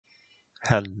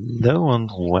Hello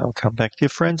and welcome back, dear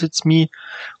friends. It's me,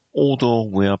 Odo.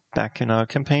 We're back in our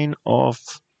campaign of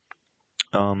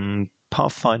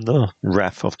Pathfinder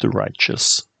Wrath of the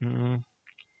Righteous. We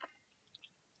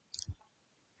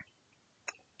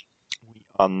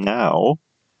are now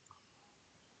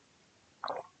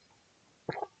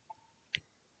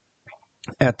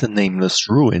at the Nameless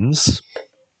Ruins.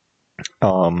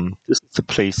 This is the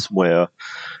place where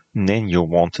Nenio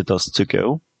wanted us to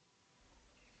go.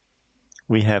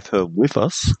 We have her with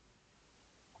us.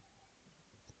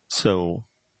 So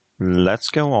let's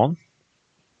go on.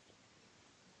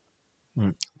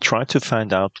 Try to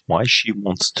find out why she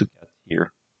wants to get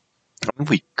here.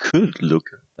 We could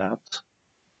look at that.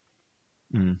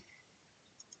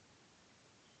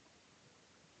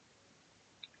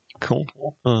 Cold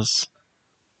Waters.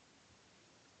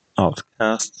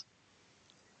 Outcast.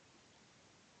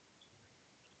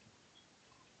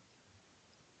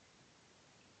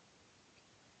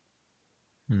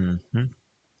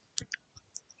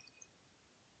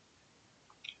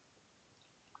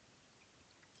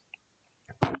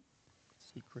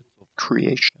 Secrets of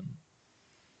Creation.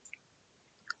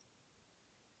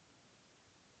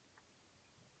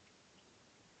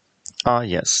 Ah,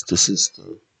 yes, this is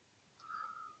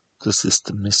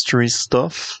the mystery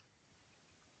stuff.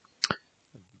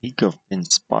 League of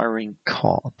Inspiring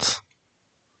Cards.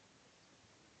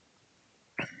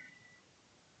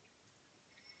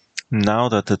 Now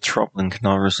that the troubling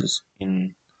Knarus is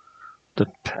in the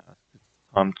past, it's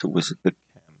time to visit the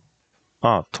camp.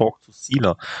 Ah, talk to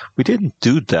Sela. We didn't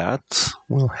do that.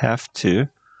 We'll have to.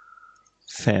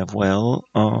 Farewell.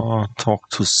 Talk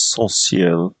to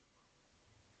Social.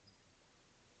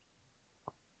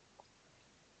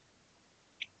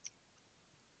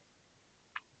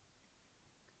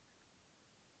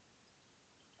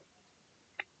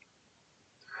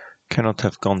 Cannot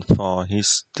have gone far. He's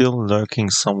still lurking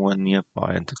somewhere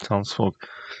nearby, and the townsfolk.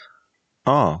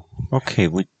 Ah, okay.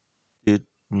 We did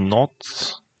not.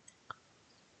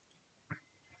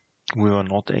 We were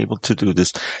not able to do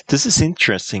this. This is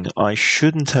interesting. I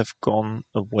shouldn't have gone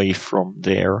away from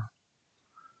there.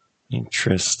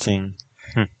 Interesting.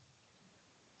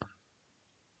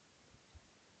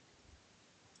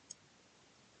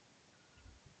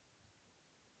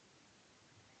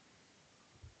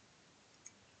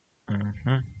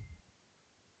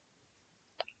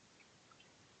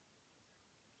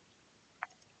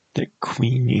 The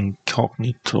Queen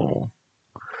Incognito.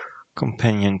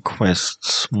 Companion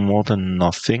quests. More than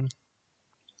nothing.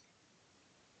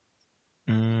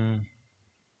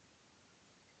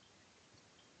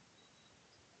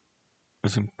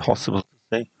 It's impossible to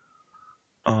say.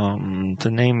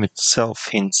 The name itself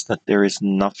hints that there is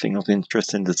nothing of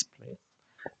interest in this place.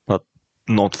 But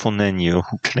not for Nenio,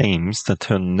 who claims that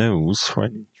her nose for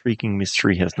an intriguing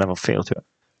mystery has never failed her.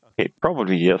 Okay,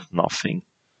 probably yes, nothing.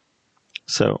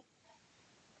 So,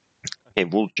 okay,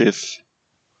 Woljif,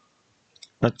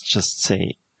 let's just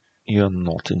say you're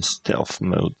not in stealth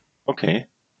mode. Okay.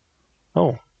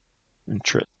 Oh,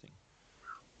 interesting.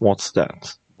 What's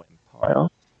that? Vampire?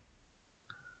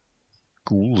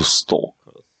 Ghoul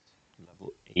Stalkers.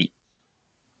 Level 8.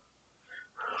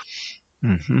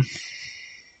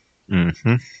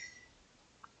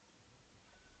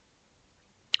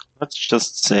 Let's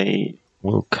just say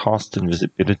we'll cast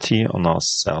invisibility on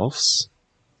ourselves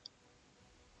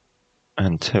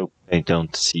and hope they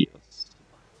don't see us.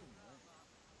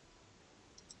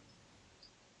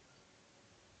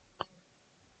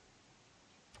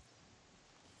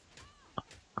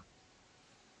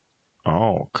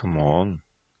 Oh, come on.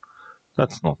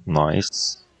 That's not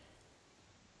nice.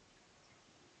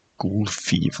 Ghoul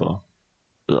fever.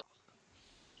 Ugh.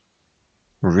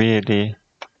 Really?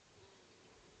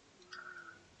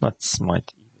 Let's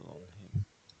smite evil on him.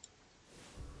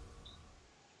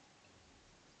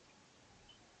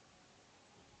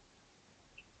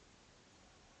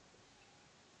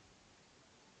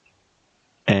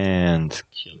 And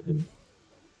kill him.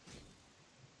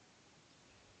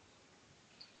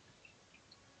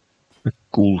 A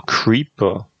ghoul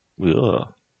creeper.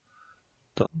 Ugh.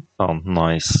 Doesn't sound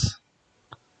nice.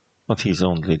 But he's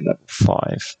only level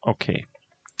 5. Okay.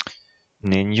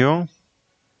 Nenio,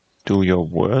 do your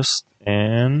worst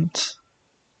and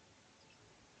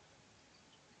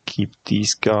keep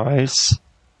these guys.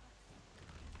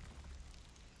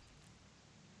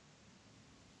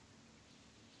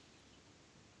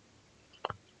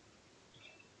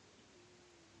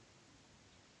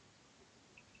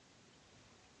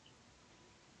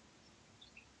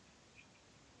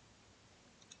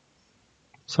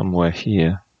 Somewhere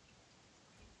here.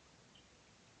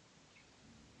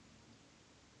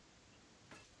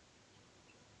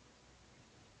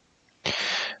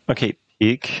 Okay,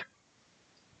 pig.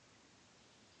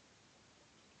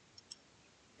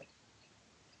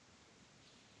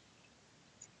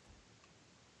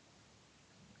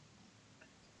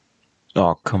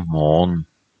 Oh, come on.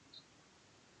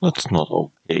 That's not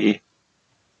okay.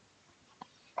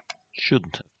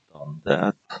 Shouldn't have done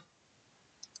that.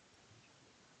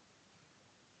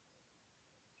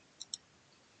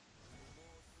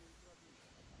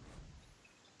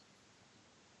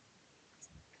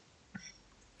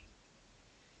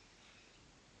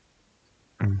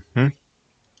 Mm-hmm.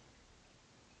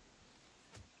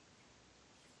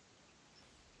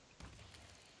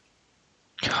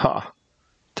 Ha!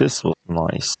 This was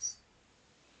nice.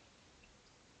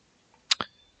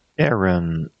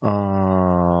 Aaron,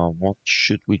 what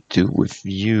should we do with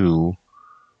you?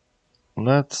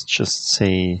 Let's just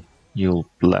say you'll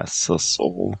bless us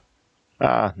all.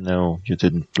 Ah, no, you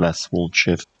didn't bless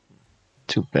Wolchif.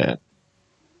 Too bad.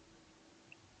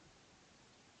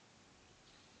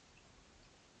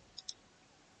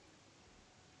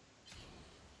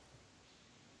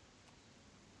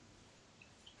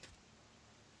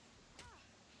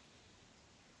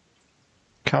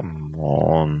 Come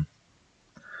on.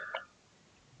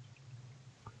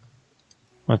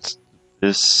 Let's do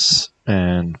this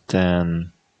and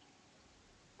then...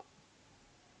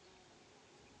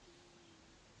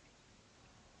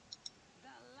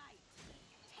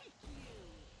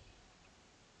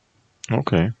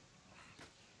 Okay.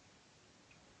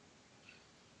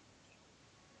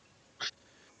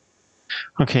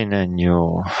 Okay,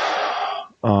 Nenio.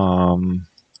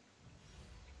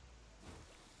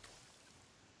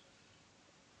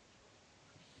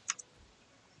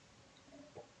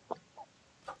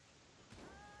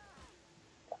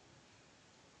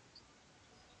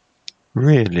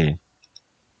 Really?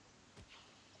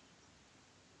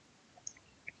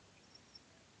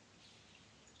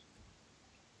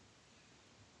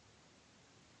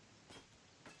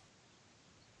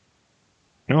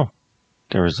 No,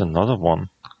 there is another one.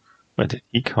 Where did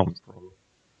he come from?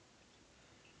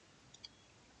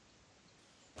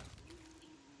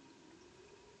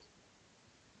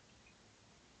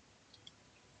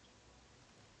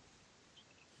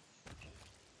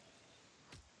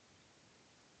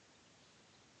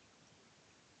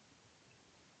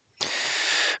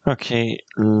 Okay,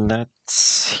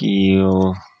 let's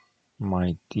heal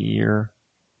my dear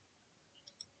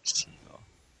Sila.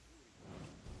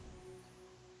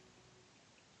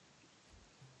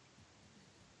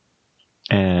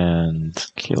 And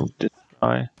kill this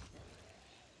guy.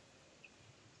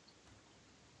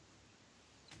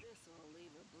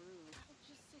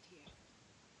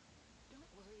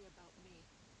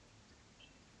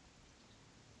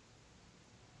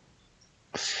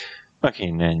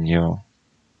 Okay, Nenio.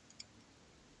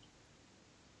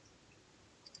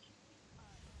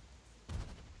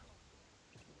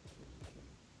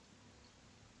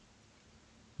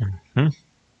 Hmm?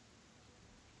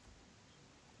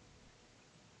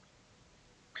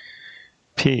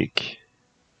 Pig.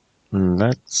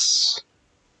 Let's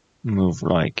move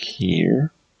like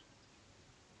here.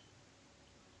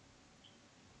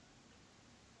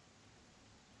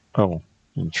 Oh,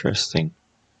 interesting.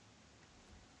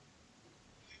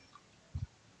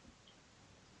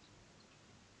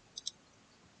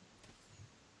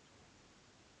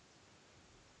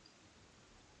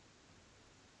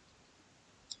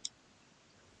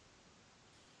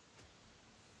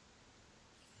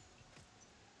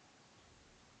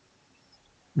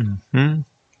 Mm-hmm.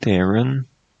 Darren,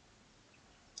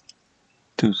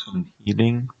 do some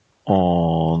healing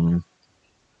on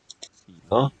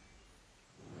Sila.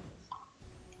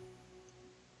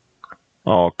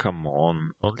 Oh, come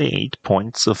on. Only 8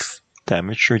 points of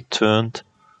damage returned.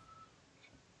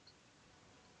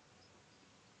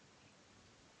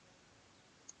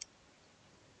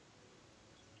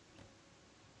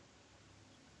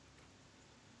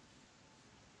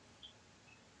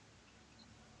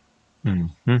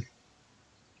 Mm-hmm.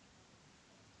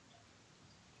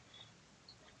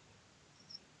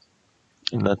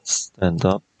 Let's stand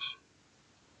up.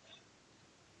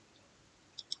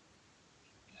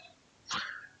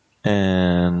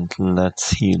 And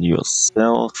let's heal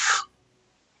yourself.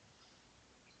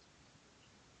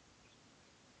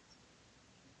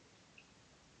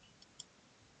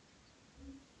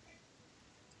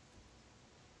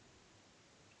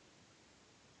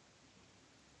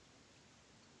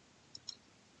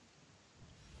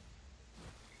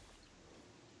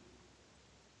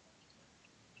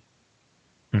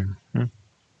 Mm-hmm.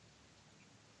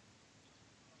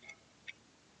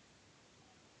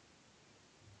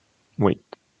 Wait,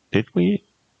 did we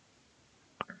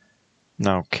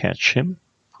now catch him?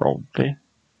 Probably.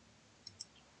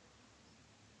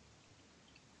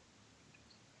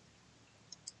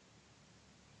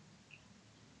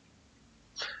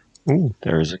 Ooh,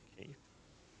 there is a cave.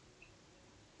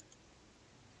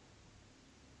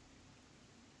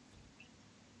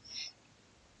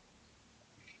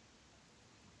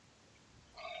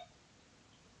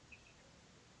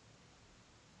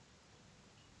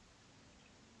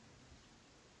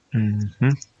 Mm-hmm.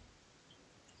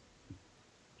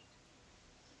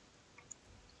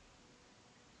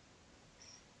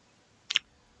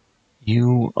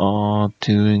 You are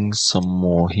doing some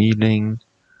more healing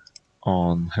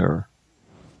on her.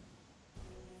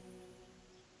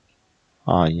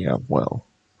 Ah, yeah, well.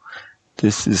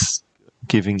 This is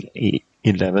giving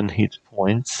 11 hit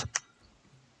points.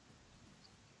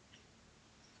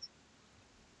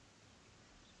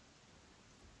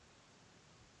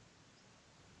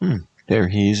 There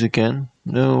he is again.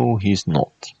 No, he's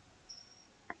not.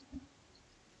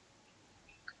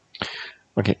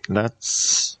 Okay,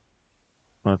 let's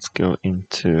go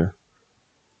into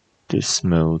this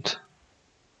mode.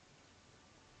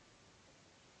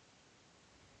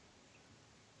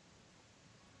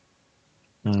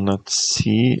 Let's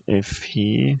see if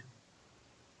he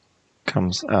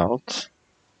comes out.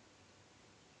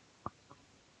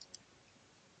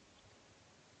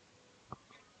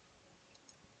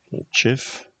 Okay,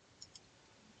 Chiff.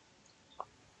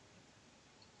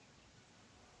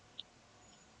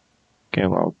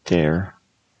 Go out there.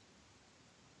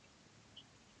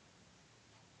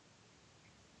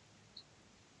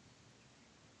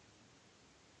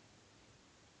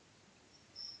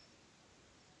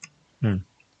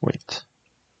 Wait.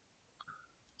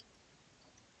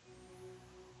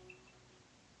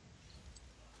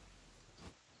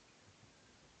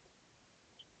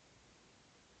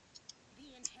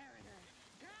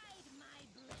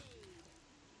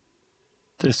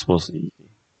 This was easy.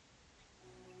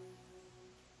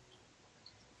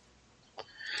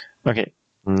 Okay,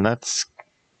 let's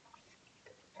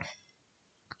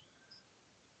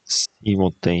see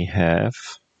what they have.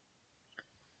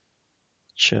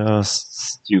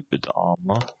 Just stupid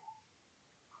armor.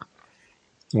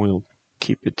 We'll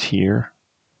keep it here.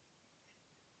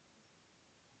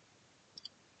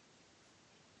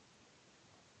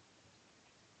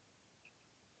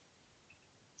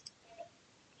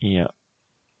 Yeah,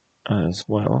 as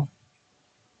well.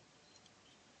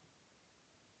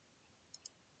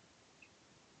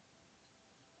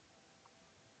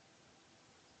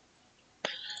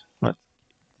 Let's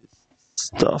keep this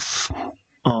stuff.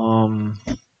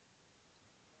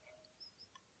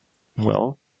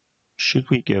 Well, should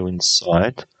we go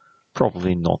inside?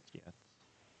 Probably not yet.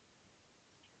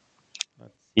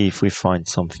 Let's see if we find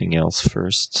something else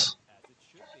first.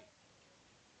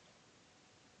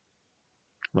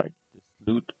 Like this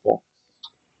loot box.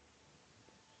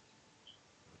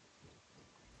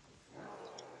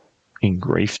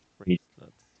 Engraved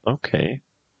bracelets. Okay.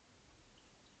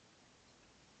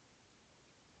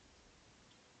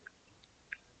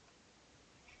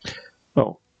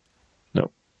 Oh,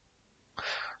 no.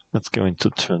 Let's go into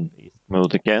turn-based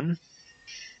mode again.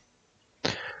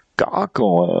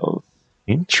 Gargoyles.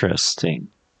 Interesting.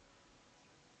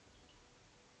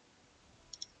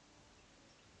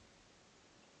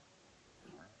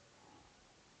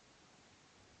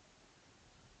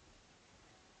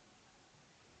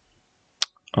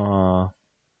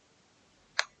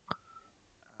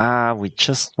 We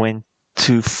just went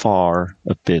too far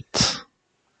a bit.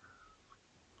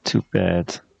 Too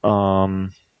bad.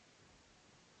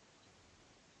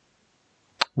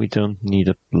 We don't need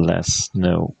a bless,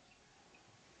 no.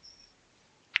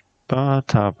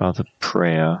 But how about a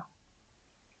prayer?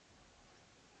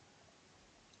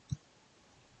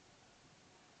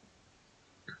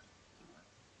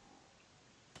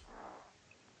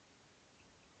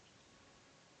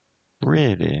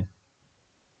 Really?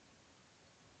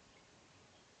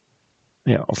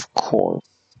 Yeah, of course.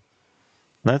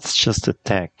 Let's just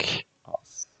attack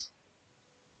us.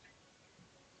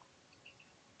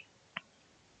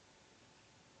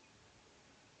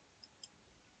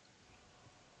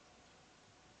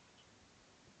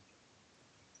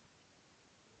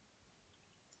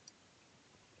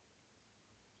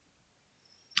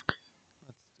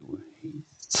 Let's do a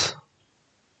haste.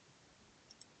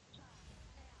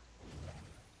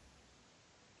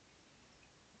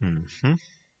 Mm-hmm.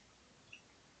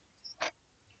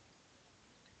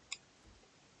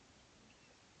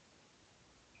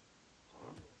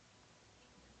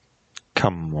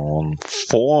 Come on,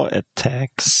 4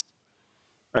 attacks.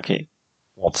 Okay,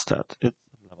 what's that? It's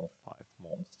a level 5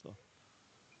 monster.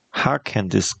 How can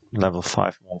this level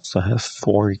 5 monster have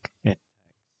 4 attacks?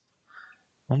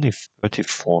 Only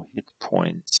 34 hit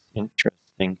points.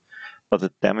 Interesting. But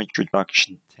the damage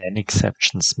reduction 10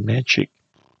 exceptions magic.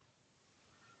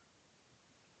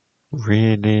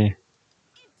 Really?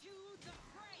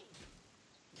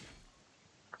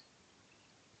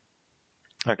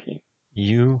 Okay,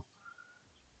 you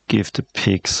give the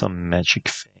pig some magic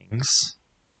things.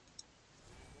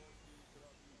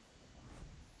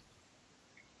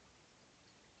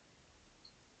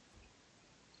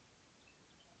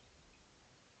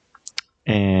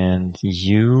 And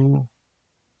you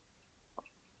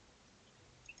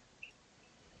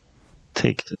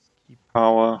take the key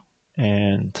power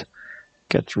and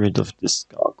get rid of this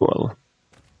gargoyle.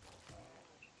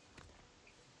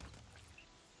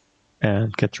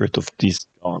 And get rid of this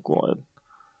gargoyle.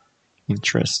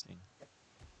 Interesting.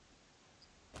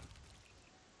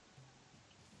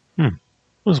 This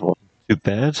wasn't too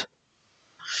bad.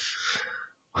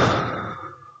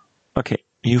 Okay,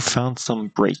 you found some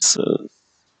braces.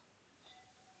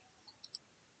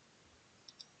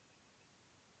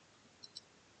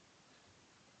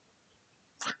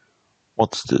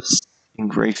 What's this?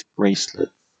 Engraved bracelet.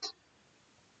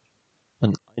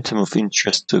 An item of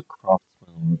interest to a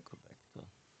craftsman or collector.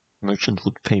 Merchant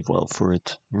would pay well for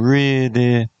it.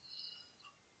 Really?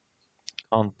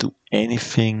 Can't do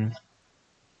anything.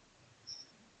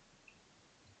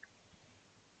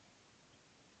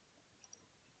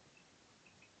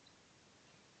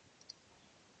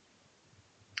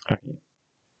 Okay.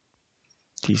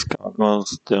 These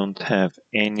gargoyles don't have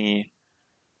anything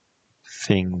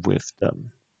with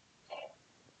them.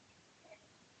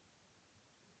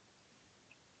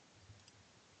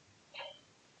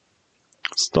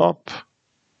 Stop.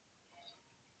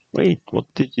 Wait,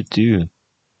 what did you do?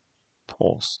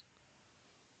 Pause.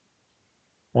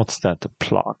 What's that? A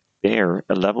plucked bear?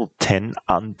 A level 10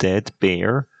 undead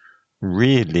bear?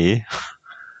 Really?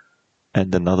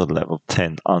 And another level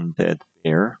 10 undead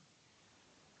bear?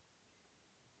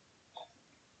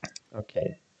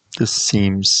 Okay. This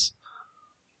seems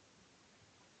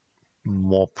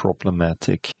more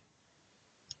problematic.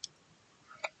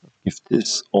 Give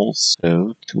this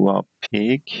also to our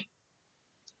pig.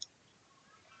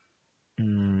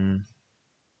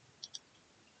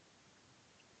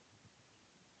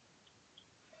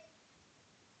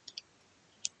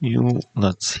 You,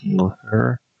 let's heal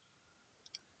her.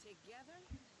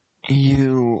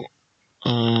 You,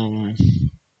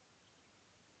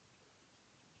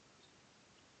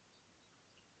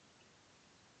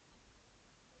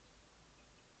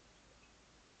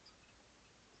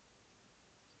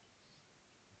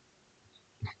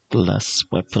 bless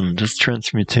weapon. This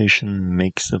transmutation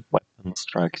makes a weapon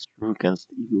strike true against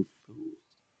evil fools.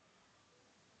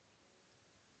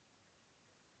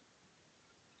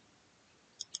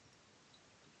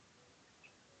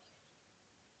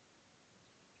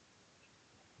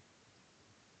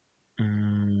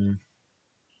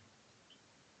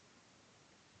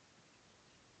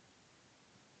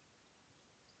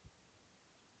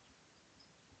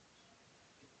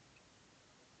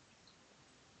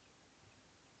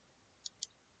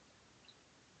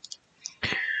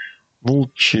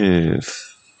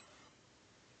 Vulchiv.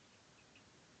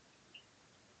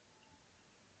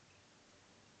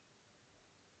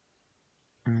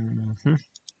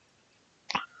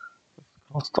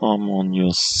 Cast armor on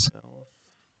yourself.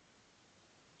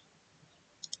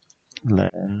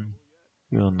 Len,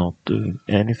 you're not doing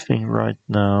anything right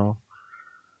now.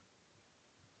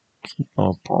 Keep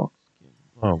our bark skin.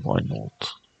 Oh, why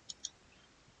not?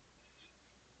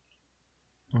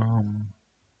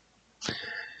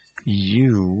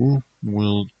 You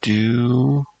will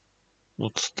do.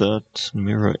 What's that?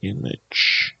 Mirror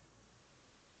image.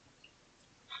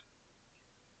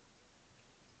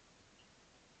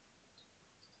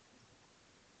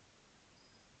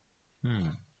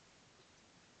 Let's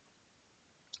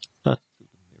do the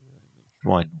mirror image.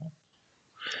 Why not?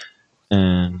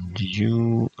 And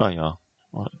you. Oh, yeah.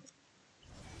 I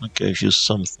gave you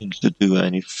something to do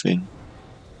anything.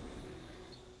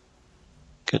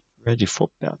 Get ready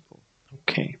for battle.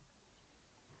 Okay.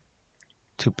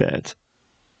 Too bad.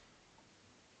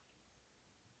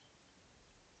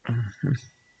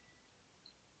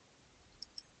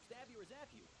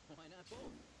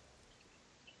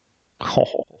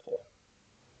 Oh,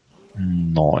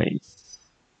 nice.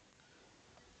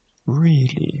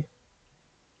 Really?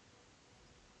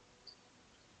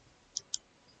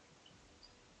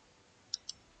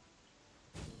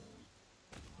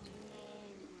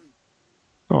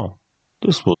 Oh,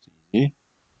 this was easy.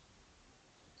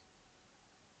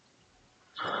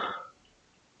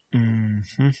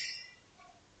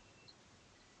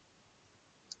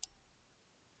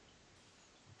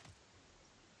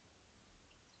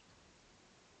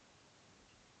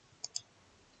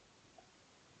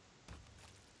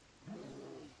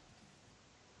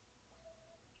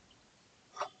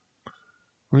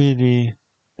 Really,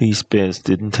 these bears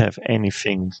didn't have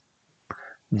anything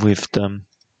with them.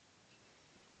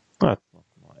 That's not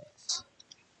nice.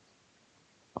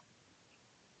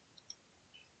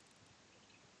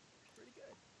 Pretty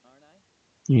good, aren't I?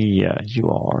 Yeah, you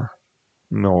are.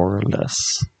 More or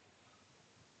less.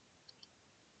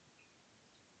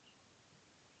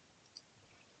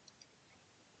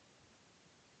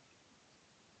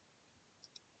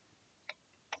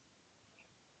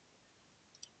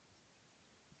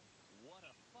 What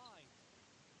a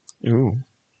find! Ooh,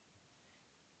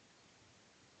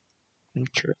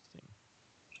 interesting.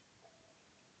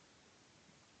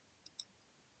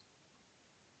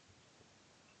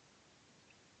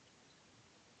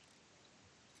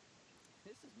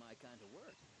 This is my kind of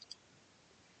work.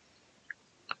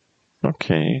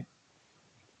 Okay.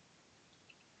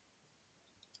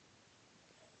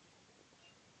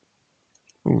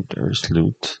 Ooh, there's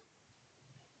loot.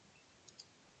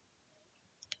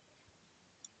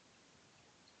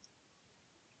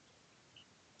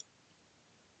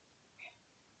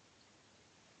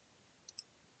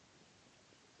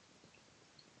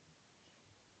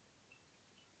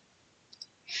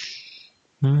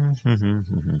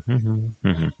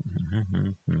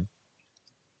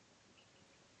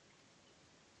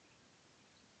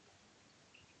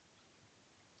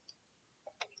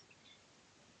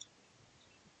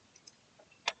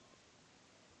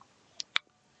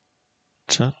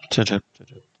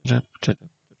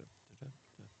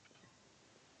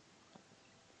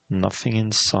 Nothing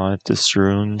inside this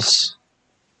ruins.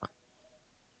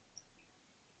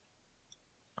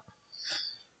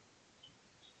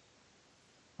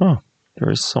 Oh, there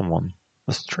is someone.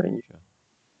 A stranger.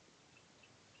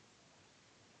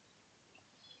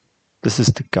 This is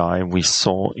the guy we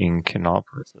saw in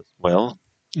Kenabres as well,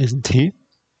 isn't he?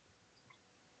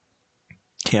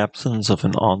 The absence of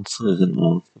an answer is an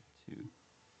answer too.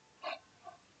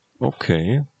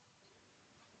 Okay,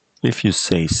 if you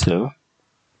say so.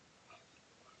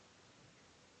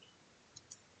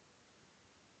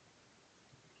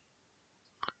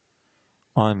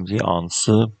 I'm the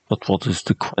answer, but what is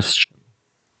the question?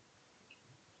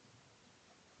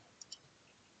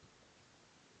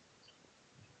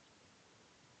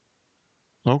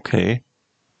 Okay.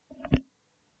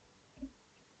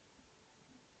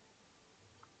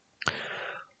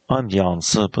 I'm the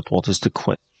answer, but what is the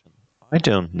question? I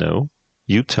don't know.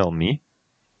 You tell me.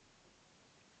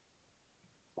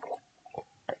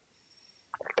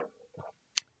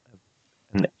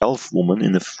 An elf woman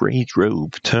in a frayed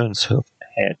robe turns her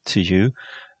head to you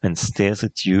and stares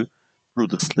at you through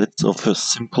the slits of her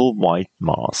simple white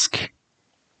mask.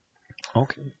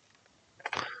 Okay.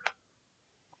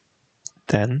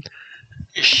 Then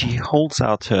she holds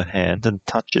out her hand and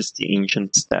touches the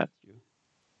ancient statue.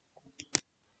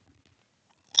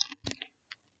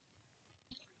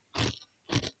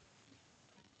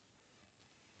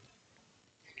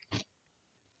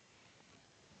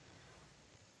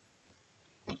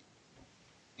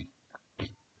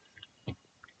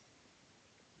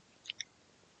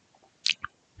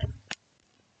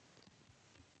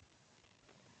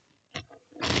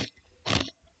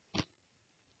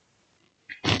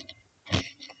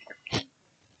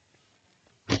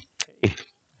 Hey,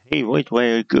 hey, wait,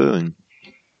 where are you going?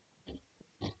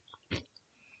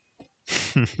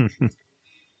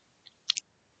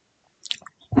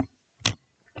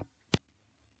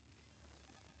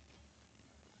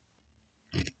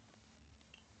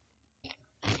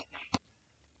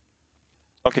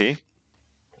 Okay.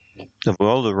 The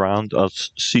world around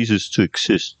us ceases to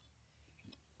exist.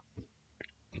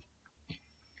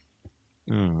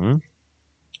 Mm-hmm.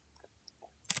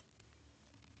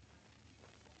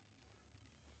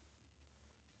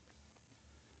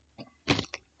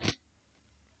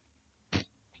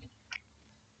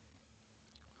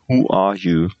 Who are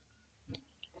you?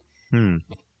 Hmm.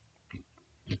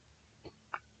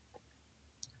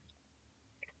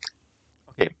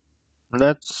 Okay.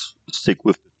 Let's stick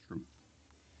with the truth.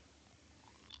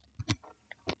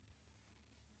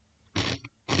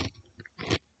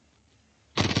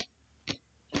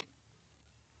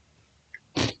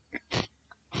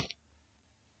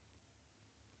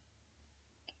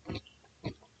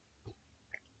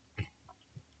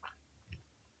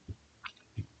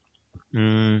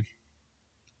 Mm,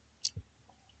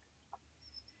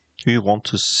 do you want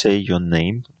to say your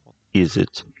name? What is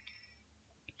it?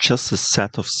 Just a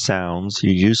set of sounds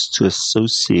you used to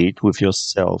associate with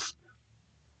yourself.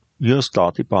 You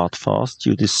started part fast,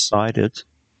 you decided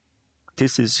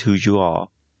this is who you are.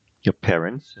 Your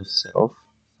parents, yourself,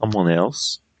 someone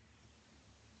else.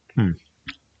 Hmm.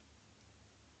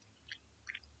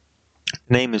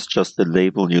 Name is just a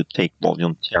label you take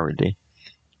voluntarily.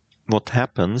 What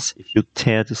happens if you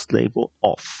tear this label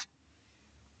off?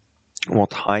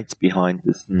 What hides behind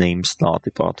this name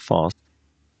started out fast?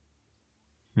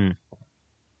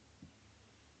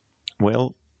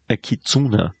 Well, a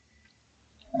kitsune.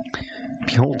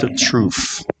 Behold the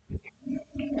truth.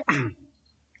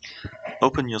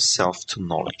 Open yourself to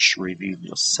knowledge. Reveal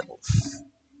yourself.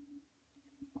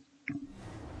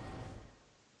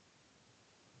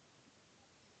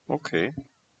 Okay.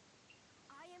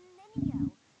 I am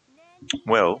Nenio.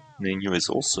 Well, Nenio. Nenio is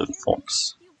Can you also a hear me?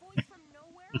 fox. You voice from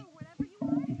nowhere or whatever you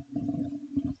are?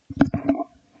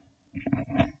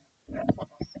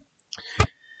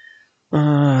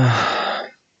 Uh,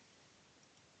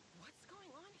 What's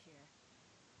going on here?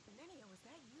 Nenio, is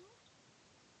that you?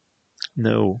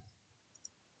 no.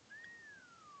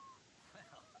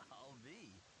 Well, I'll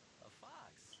be a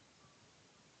fox.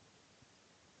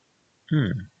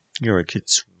 You're a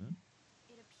kitsune.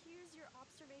 It appears your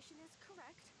observation is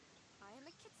correct. I am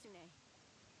a kitsune.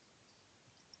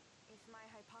 If my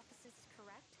hypothesis is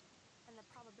correct, and the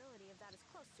probability of that is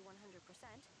close to 100%,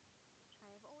 I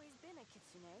have always been a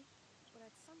kitsune, but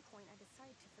at some point I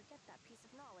decided to forget that piece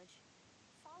of knowledge.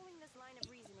 Following this line of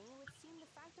reasoning, it would seem the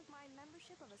fact of my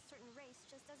membership of a certain race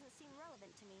just doesn't seem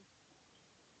relevant to me.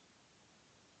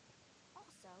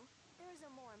 Also, there is a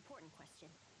more important question.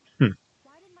 Hmm.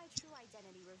 Why did my true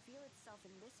identity reveal itself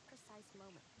in this precise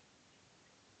moment?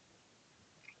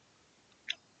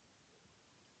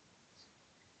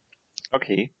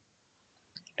 Okay.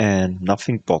 And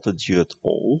nothing bothered you at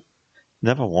all?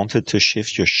 Never wanted to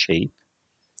shift your shape?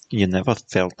 You never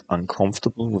felt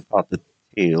uncomfortable without the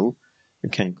tail you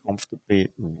can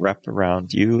comfortably wrap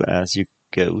around you as you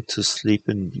go to sleep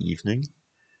in the evening?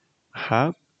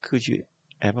 How could you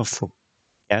ever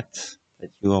forget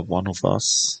that you are one of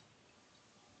us?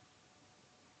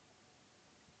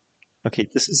 Okay,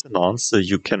 this is an answer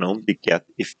you can only get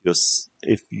if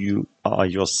you are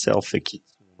yourself a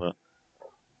kitsune.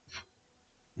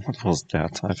 What was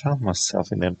that? I found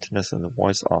myself in emptiness and the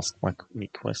voice asked me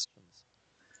questions.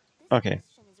 This Okay.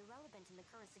 question is irrelevant in the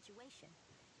current situation.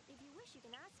 If you wish, you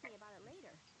can ask me about it later.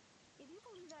 If you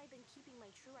believe that I've been keeping my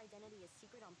true identity a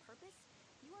secret on purpose,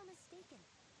 you are mistaken.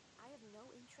 I have no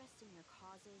interest in your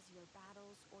causes, your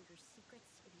battles, or your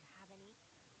secrets, if you have any.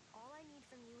 All I need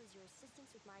from you is your assistance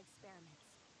with my experiments.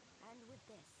 And with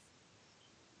this.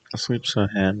 Sweeps her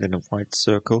hand in a white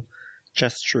circle,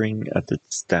 gesturing at the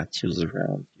statues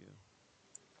around you.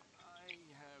 I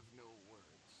have no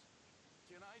words.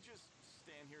 Can I just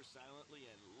stand here silently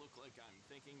and look like I'm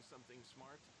thinking something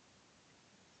smart?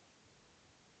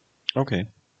 Okay.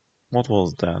 What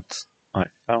was that? I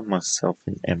found myself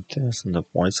in emptiness and the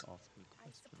voice asked me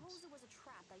I suppose questions. it was a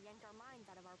trap that yanked our minds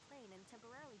out of our plane and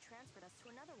temporarily transferred us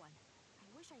to another one. I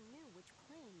wish I knew which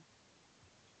plane.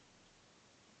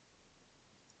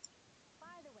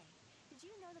 By the way, did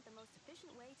you know that the most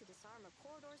efficient way to disarm a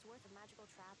corridor's worth of magical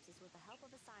traps is with the help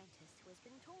of a scientist who has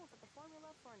been told that the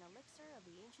formula for an elixir of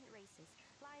the ancient races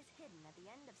lies hidden at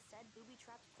the end of said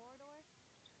booby-trapped corridor?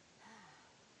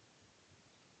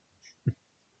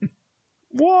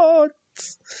 What?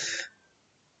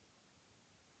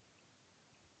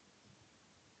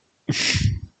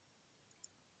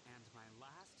 And my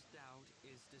last doubt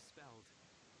is dispelled.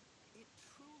 It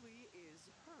truly is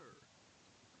her.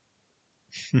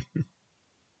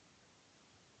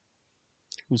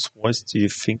 Whose voice do you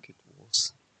think it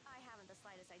was? I haven't the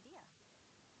slightest idea,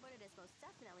 but it is most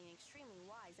definitely an extremely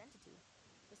wise entity.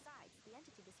 Besides, the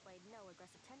entity displayed no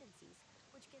aggressive tendencies,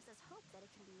 which gives us hope that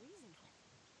it can be reasoned with.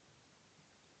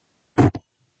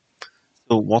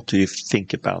 So what do you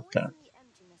think The about voice that? in the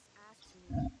emptiness asked me,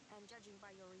 and judging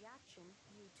by your reaction,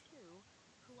 you too,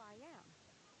 who I am.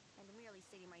 And merely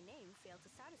stating my name failed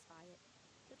to satisfy it.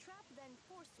 The trap then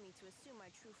forced me to assume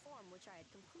my true form, which I had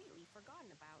completely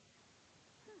forgotten about.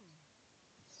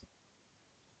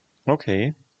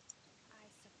 Okay. I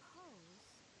suppose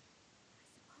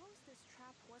this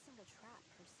trap wasn't a trap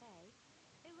per se.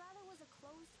 It rather was a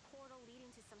closed portal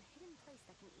leading to some hidden place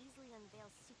that can easily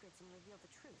unveil secrets and reveal the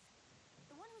truth.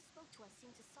 The one who spoke to us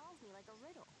seemed to solve me like a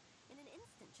riddle, in an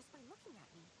instant, just by looking at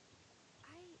me.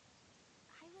 I...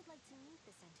 I would like to meet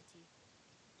this entity.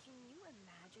 Can you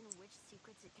imagine which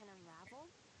secrets it can unravel?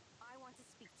 I want to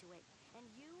speak to it, and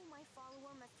you, my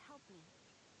follower, must help me.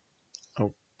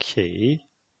 Okay.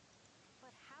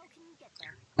 But how can you get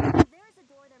there? If there is a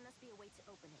door, there must be a way to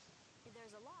open it. If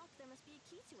there's a lock, there must be a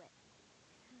key to it.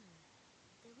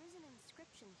 There is an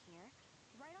inscription here,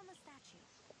 right on the statue.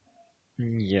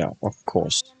 Yeah, of I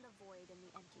course. am the void and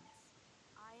the emptiness.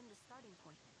 I am the starting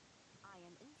point. I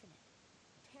am infinite.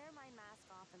 Tear my mask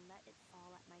off and let it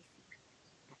fall at my feet.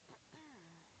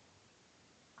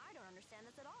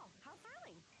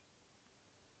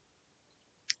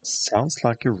 Sounds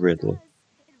like a It riddle.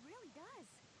 does. It really does.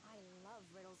 I love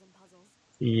riddles and puzzles.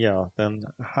 Yeah, then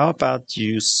how about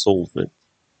you solve it?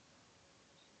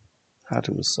 How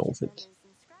do we Each solve gem it? is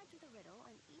inscribed with a riddle,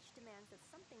 and each demands that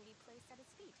something be placed at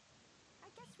its feet. I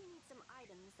guess we need some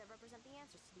items that represent the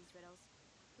answers to these riddles.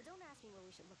 But don't ask me where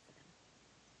we should look for them.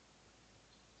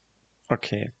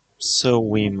 Okay, so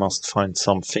we must find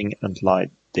something and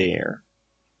lie there.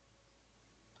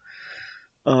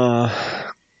 Uh,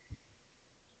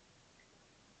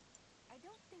 I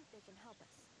don't think they can help us.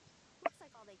 Looks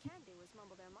like all they can do is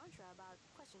mumble their mantra about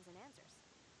questions and answers.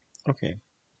 okay.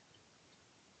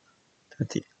 That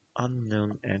the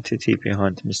unknown entity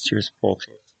behind the mysterious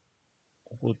portals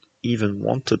would even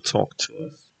want to talk to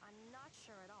us. I'm not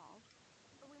sure at all,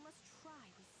 but we must try.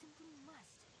 We simply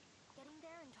must. Getting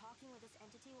there and talking with this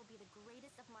entity will be the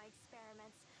greatest of my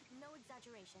experiments. No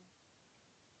exaggeration.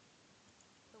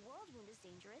 The world wound is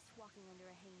dangerous. Walking under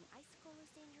a hanging icicle is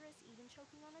dangerous. Even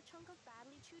choking on a chunk of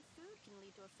badly chewed food can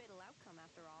lead to a fatal outcome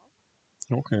after all.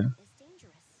 Okay. Anything is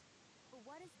dangerous. But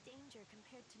what is danger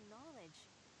compared to knowledge?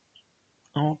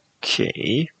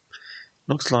 Okay.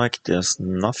 Looks like there's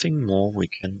nothing more we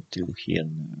can do here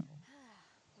now.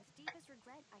 With deepest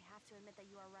regret, I have to admit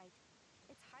that you are right.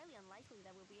 It's highly unlikely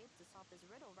that we'll be able to solve this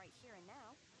riddle right here and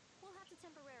now. We'll have to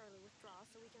temporarily withdraw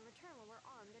so we can return when we're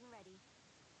armed and ready.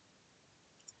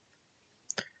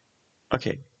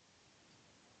 Okay.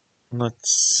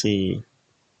 Let's see.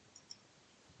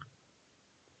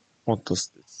 What does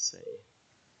this say?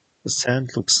 The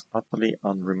sand looks utterly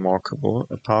unremarkable,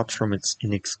 apart from its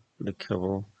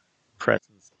inexplicable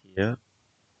presence here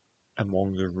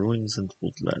among the ruins and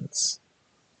woodlands.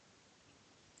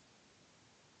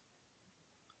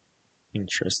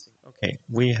 Interesting. Okay,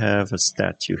 we have a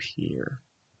statue here.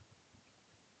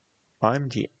 I'm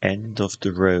the end of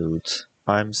the road.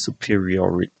 I'm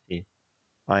superiority.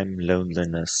 I'm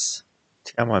loneliness.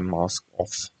 Tear my mask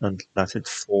off and let it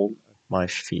fall at my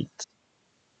feet.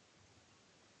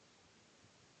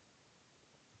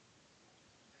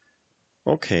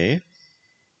 Okay.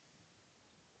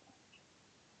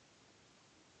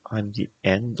 I'm the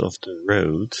end of the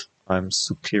road. I'm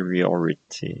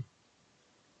superiority.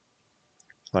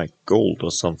 Like gold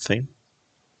or something.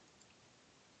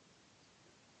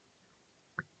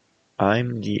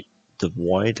 I'm the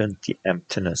void and the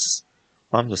emptiness.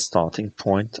 I'm the starting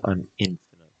point. I'm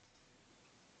infinite.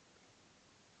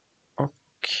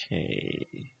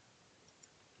 Okay.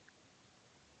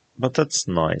 But that's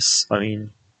nice. I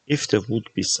mean, if there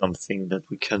would be something that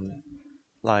we can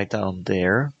lie down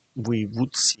there, we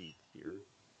would see it here,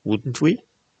 wouldn't we?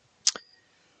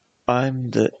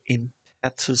 I'm the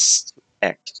impetus to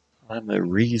act. I'm a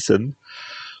reason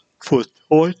for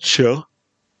torture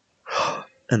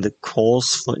and a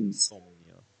cause for insomnia.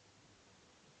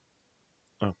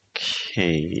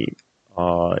 Okay.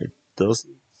 It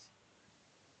doesn't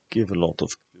give a lot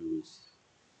of clues.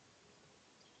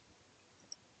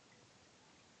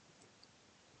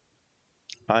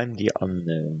 I'm the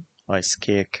unknown. I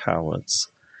scare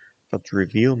cowards, but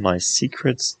reveal my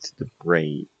secrets to the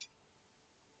brave.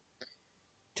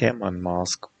 Tear my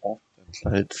mask off and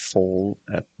let it fall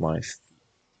at my feet.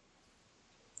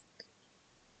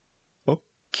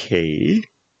 Okay.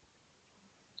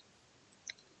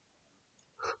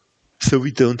 So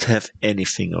we don't have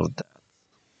anything of that.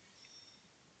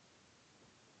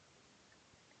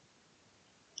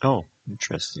 Oh,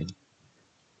 interesting.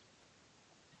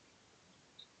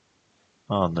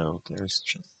 Oh no, there's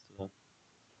just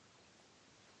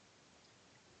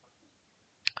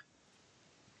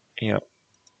yeah.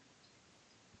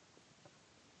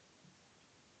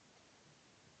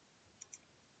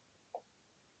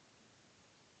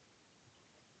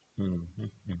 Mm-hmm,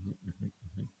 mm-hmm,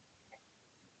 mm-hmm.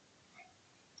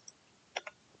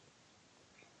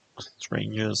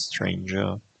 Stranger,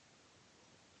 stranger.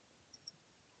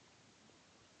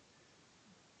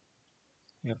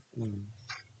 Yep. Mm.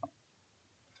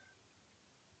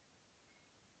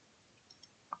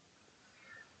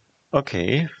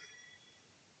 Okay,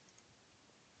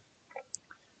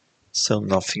 so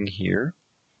nothing here,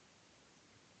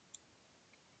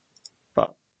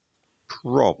 but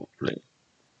probably.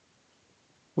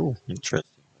 Oh,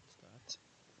 interesting. What's that?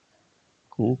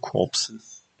 Cool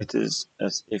corpses. It is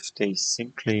as if they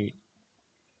simply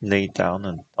lay down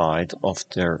and died of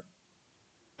their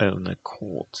own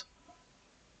accord.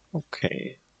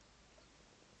 Okay,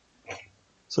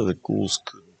 so the ghouls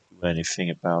couldn't do anything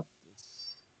about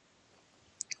this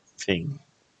thing.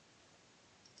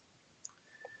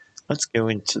 Let's go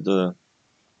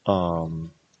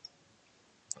um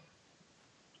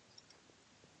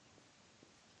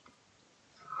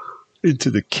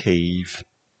into the cave.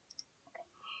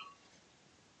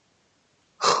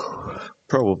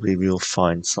 Probably we'll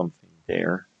find something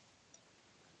there.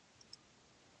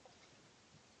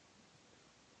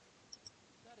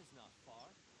 That is not far.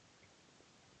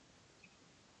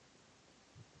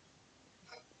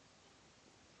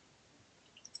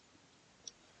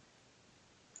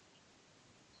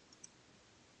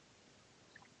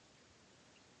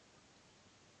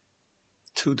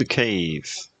 To the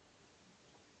cave.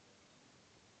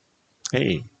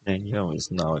 Hey, Nenio is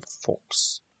now a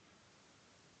fox.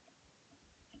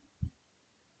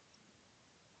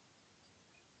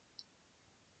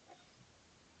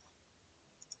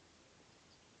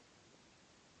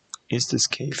 Is this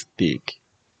cave big?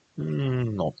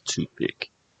 Not too big.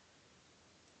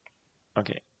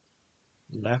 Okay,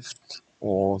 left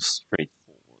or straight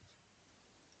forward?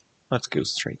 Let's go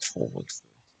straight forward first.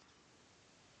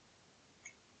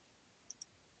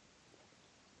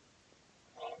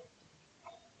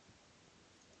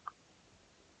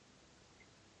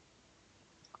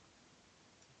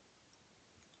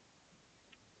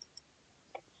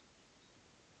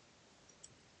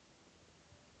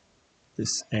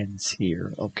 This ends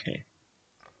here, okay.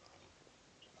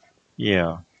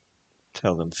 Yeah,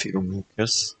 tell them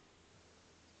Philomicus.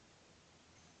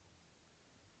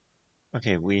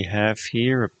 Okay, we have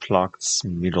here a plucked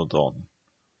Smilodon.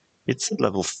 It's a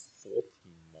level 14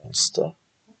 monster.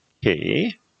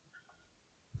 Okay,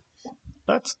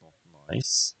 that's not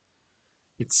nice.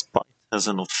 Its bite has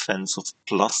an offense of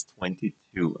plus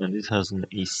 22 and it has an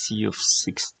AC of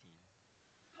 16.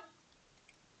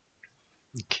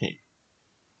 Okay,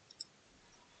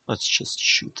 let's just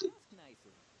shoot it. That's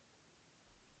nicer.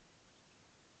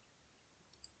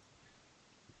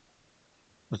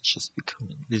 Let's just become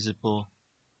invisible.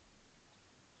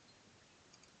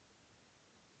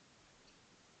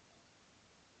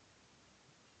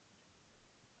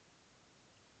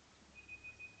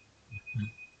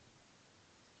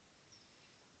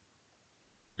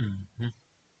 Mhm.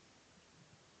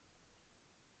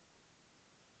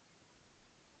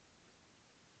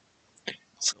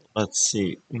 So let's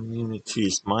see.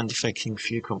 Immunities, mind affecting,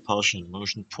 fear, compulsion,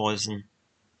 motion poison,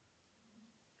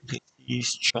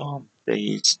 disease, charm,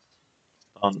 dazed,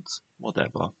 stunned,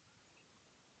 whatever.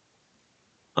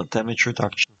 A damage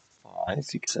reduction 5,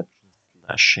 exception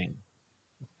slashing.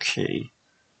 Okay.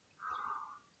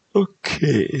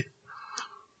 Okay.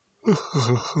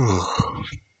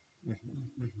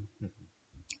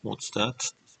 What's that?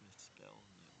 Dismiss spell.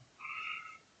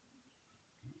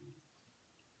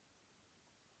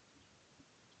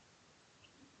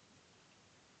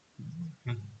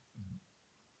 No.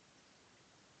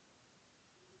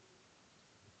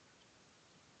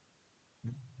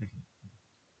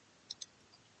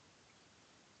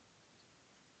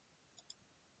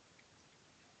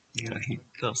 Yeah, he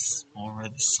does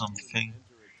already something.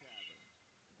 Enter a tavern.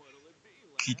 What'll it be,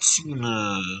 lad? Kitsune.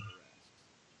 Traveler asks.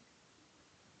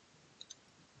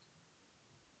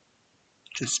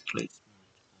 Displacement.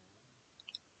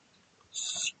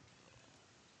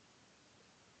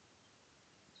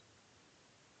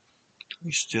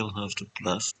 We still have the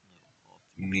blast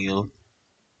meal.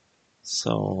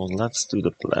 So let's do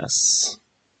the blast.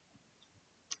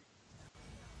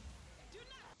 Do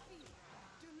not fear.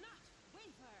 Do not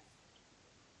waver.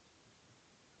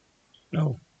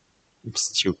 No, I'm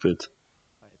stupid.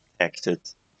 I attacked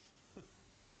it.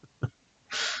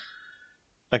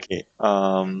 Okay,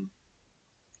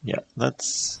 yeah,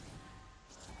 let's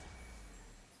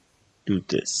do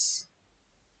this.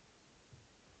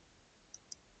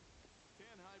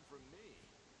 Can't hide from me.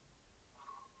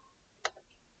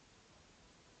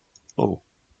 Oh,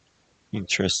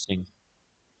 interesting.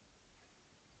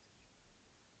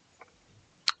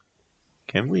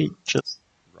 Can we just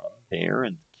run there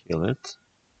and kill it?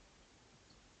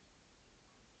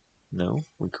 No,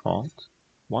 we can't.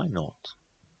 Why not?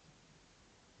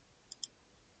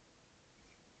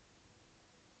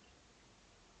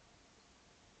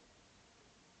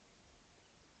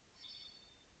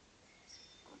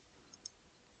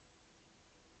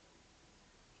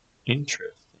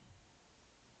 Interesting.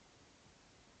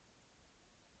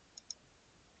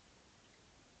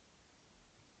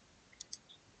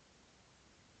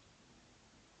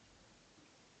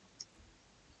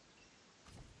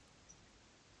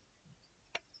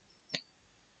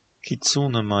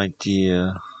 Kitsune, my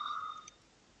dear,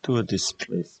 do a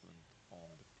displacement on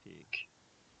the pig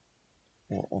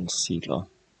or on Sealer.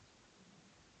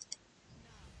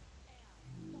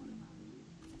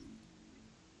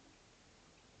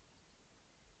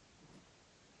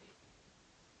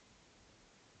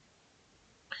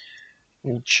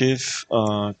 Ulchiv,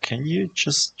 can you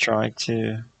just try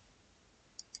to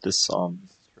disarm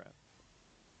this trap?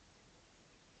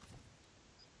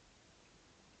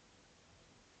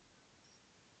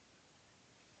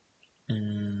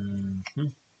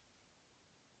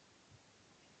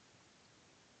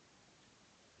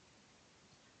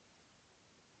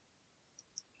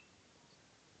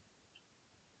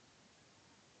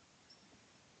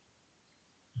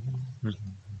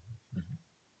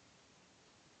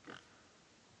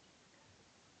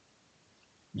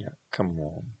 Come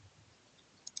on.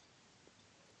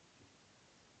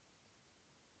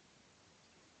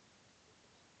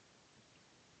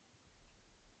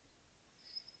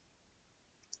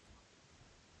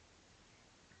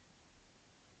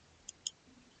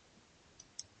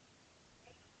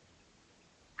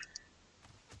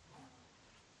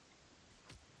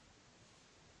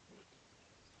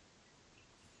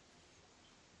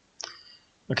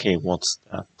 Okay, what's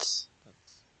that? That's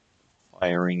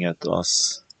firing at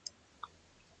us.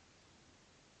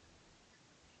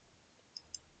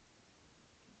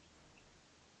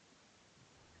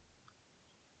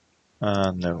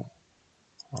 No.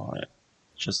 I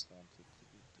just wanted to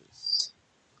do this.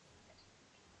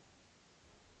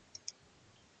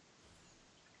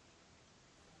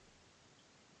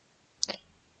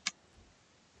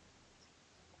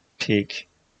 Pig.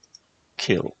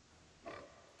 Kill.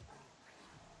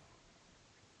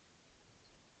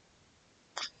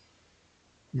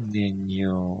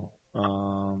 Nenio.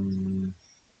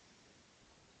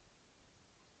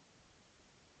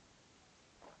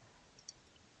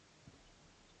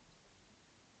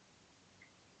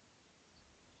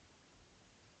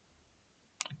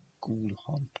 Ghoul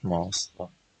Hunt Master.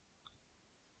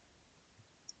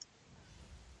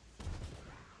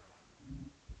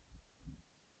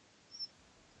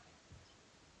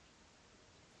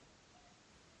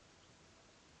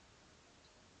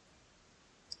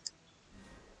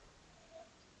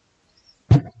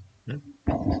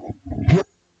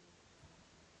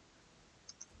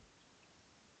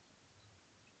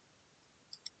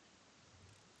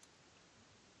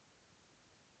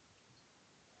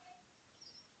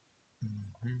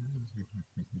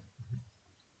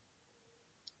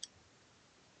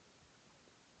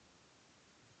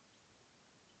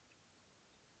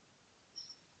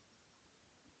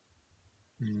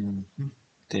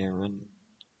 Darren.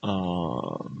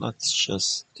 Let's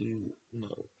just do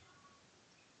no.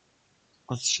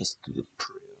 Let's just do the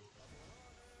prayer.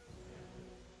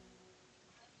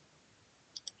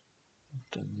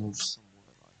 Then move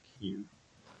somewhere like here.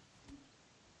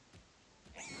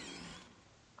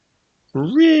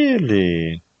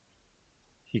 Really?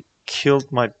 He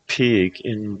killed my pig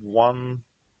in one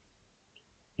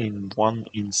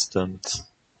instant.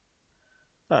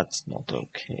 That's not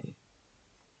okay.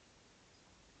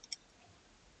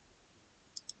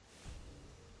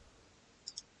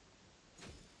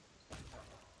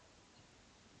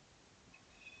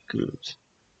 Good.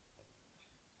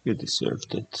 You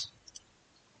deserved it.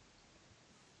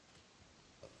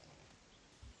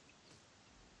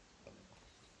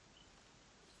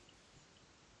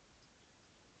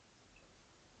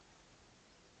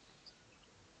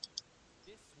 This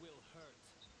will hurt.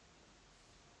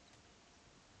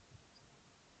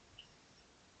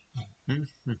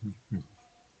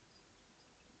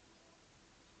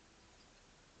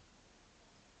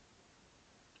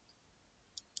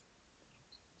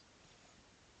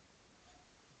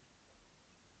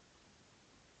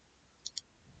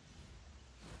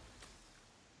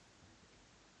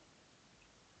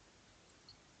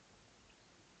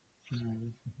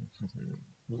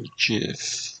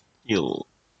 Jeff. Heal.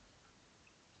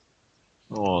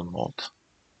 Or not.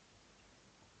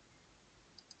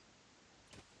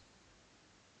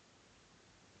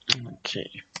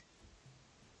 Okay.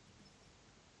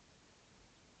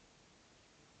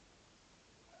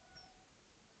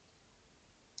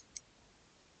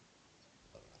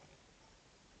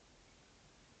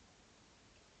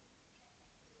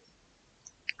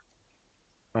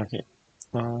 Okay.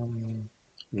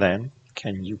 Then,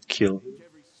 can you kill him? Make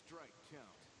every strike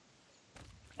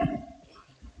count.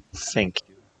 Thank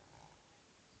you.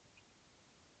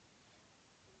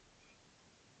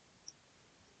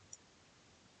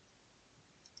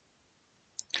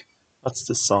 Let's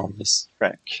disarm this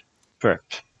trap.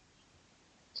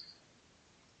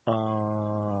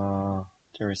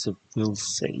 There is a will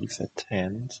save at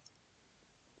hand.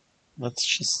 Let's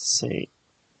just say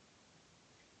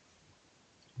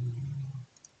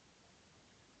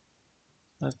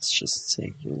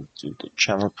you'll do the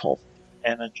channel path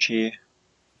energy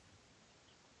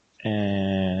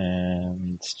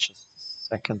and just a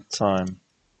second time.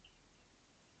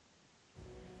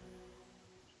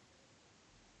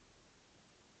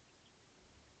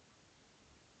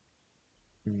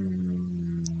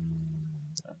 And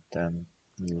then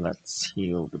let's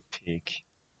heal the pig.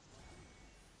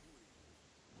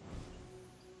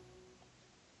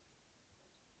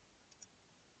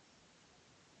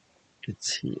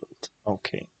 It's healed.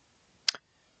 Okay.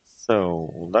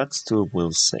 So let's do a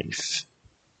will save.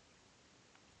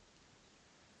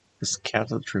 The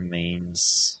scattered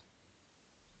remains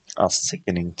are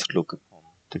sickening to look upon.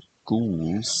 The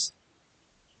ghouls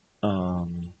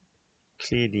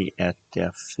clearly at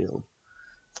their fill.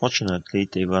 Fortunately,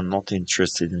 they were not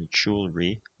interested in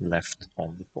jewelry left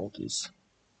on the bodies.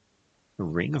 A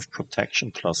ring of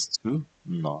protection +2?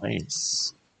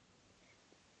 Nice.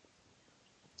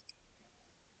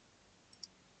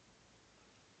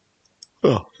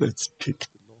 Oh, let's pick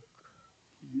the lock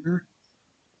here.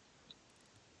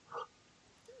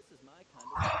 This is my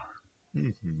kind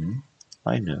of lock.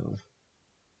 I know.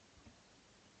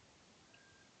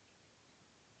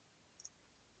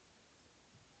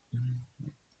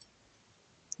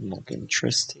 Not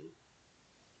interesting.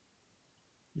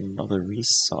 Another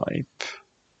recipe.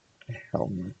 A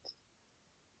helmet.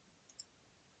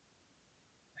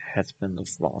 Headband of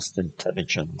vast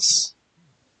intelligence.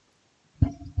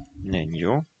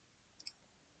 Nenio.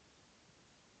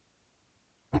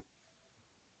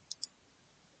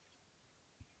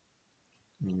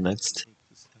 Let's take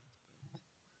this headband.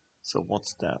 So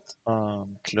what's that?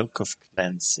 Cloak of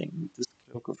Cleansing. This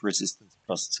Cloak of Resistance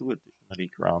 +2 additionally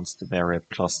grants the wearer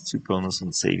 +2 bonus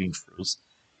on saving throws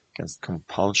against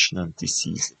compulsion and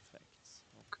disease effects.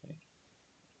 Okay.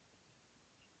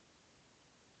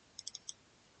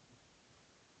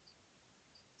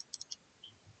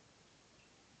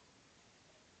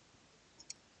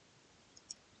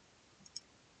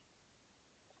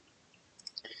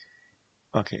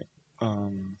 Okay.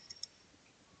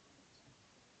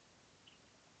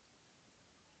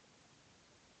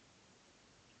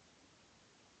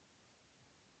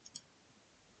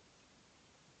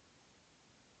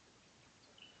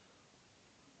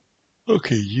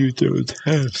 Okay, you don't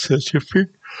have such a thing.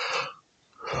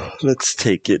 Let's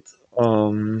take it.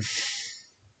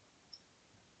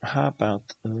 How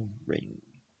about a ring?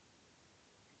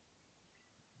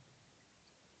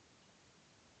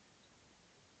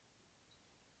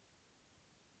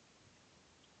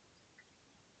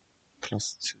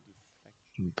 +2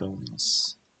 deflection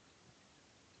bonus.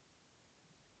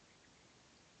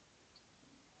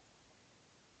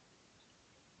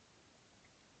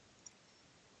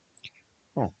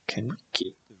 Oh, can we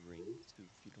give the ring to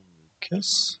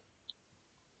Philomucus?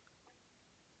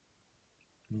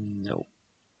 No.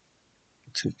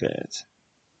 Too bad.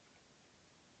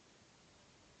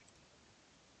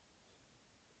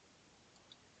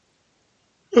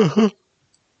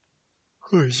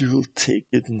 You will take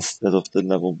it instead of the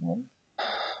level 1.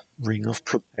 Ring of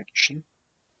Protection.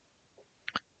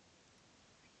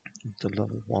 The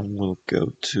level 1 will go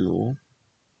to...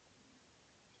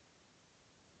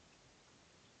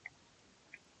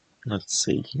 Let's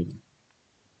say him.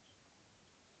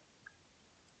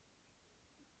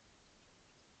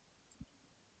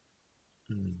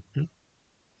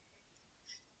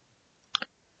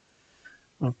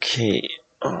 Okay,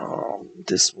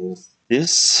 this was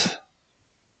this.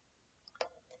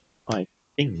 I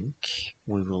think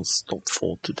we will stop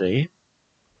for today.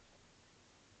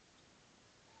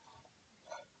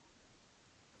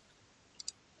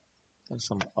 There's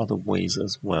some other ways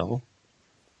as well.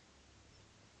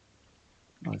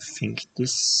 I think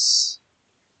this...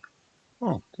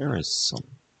 Oh, there is some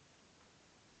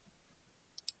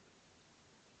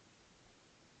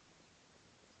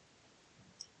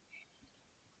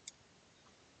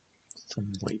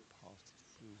way past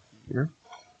through here.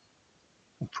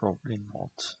 Probably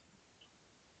not.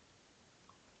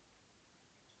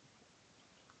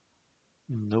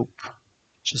 Nope.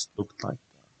 Just looked like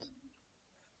that.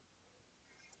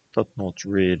 But not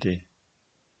really.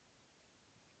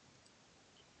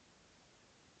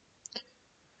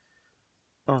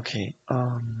 Okay,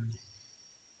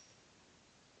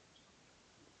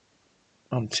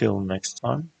 until next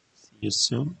time. See you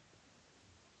soon.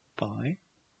 Bye.